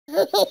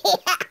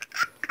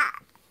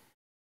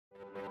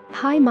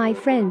Hi my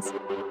friends.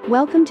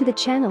 Welcome to the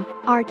channel,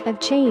 Art of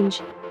Change.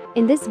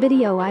 In this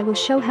video I will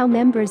show how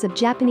members of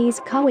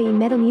Japanese kawaii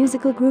metal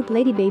musical group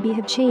Ladybaby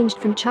have changed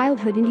from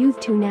childhood and youth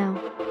to now.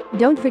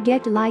 Don't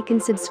forget to like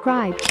and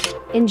subscribe.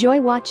 Enjoy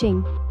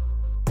watching.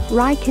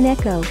 Rie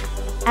Kaneko.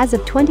 As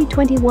of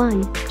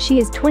 2021, she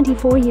is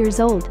 24 years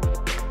old.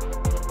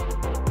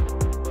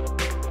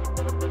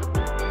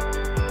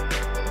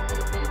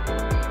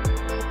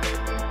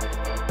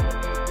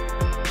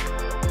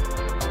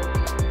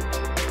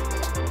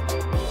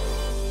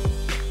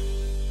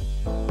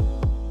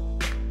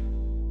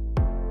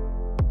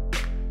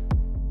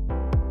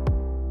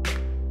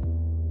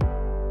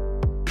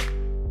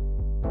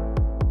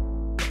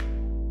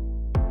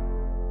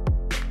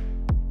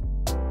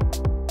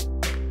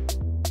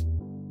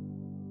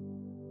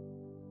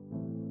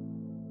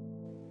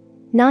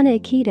 Nana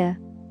Ikeda.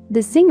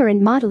 The singer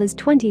and model is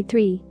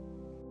 23.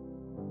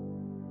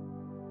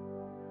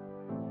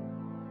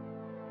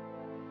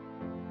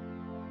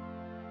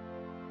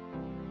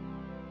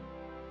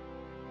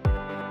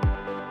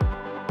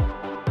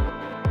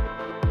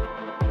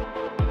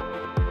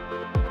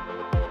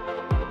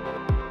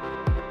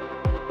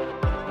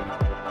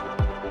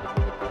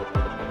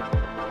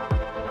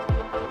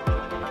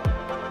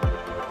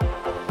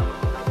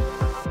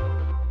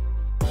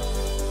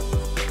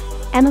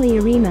 Emily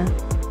Arima.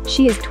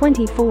 She is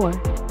 24.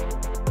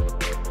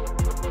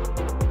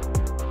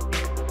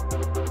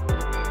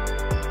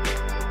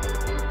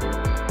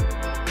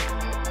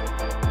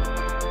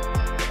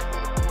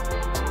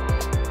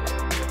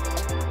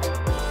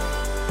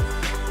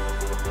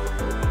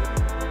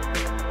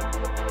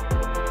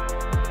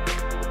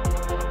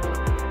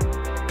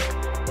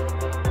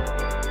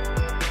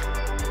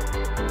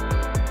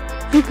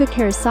 Fuka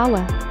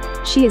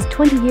Karasawa. She is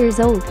 20 years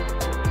old.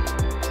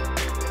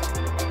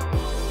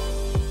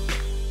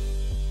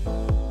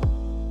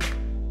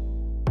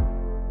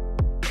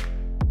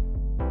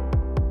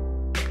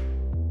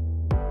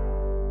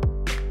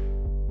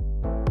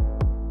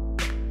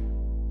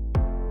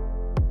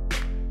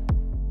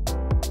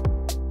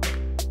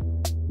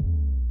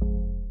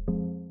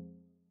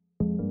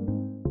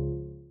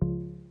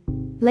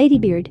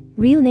 Ladybeard,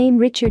 real name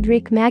Richard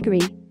Rick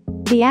Magarey.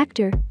 The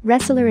actor,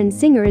 wrestler and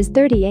singer is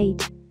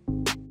 38.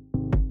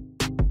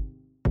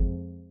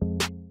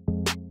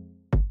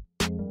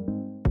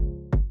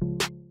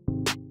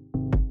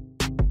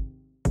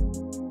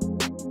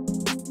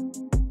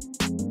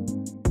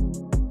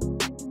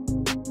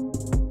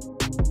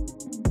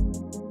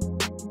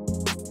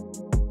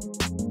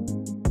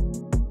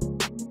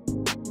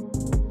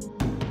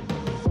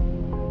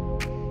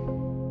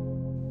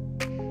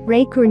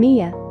 Rei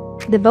Kuromiya.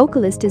 The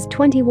vocalist is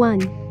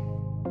 21.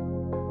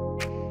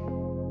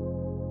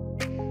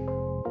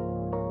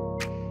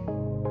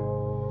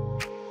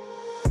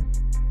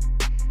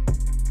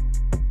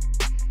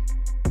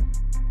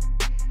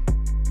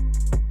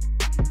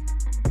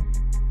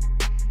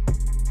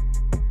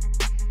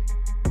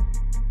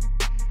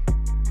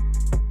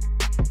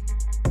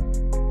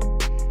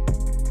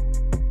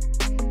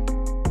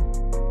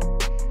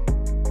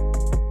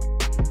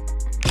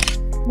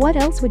 What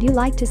else would you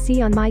like to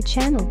see on my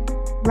channel?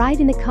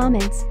 Write in the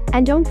comments,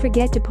 and don't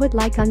forget to put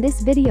like on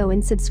this video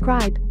and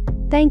subscribe.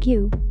 Thank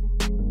you.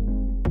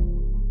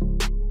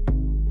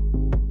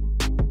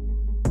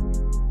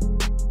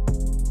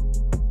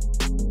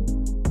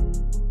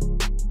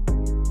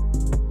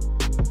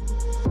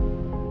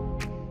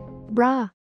 Brah.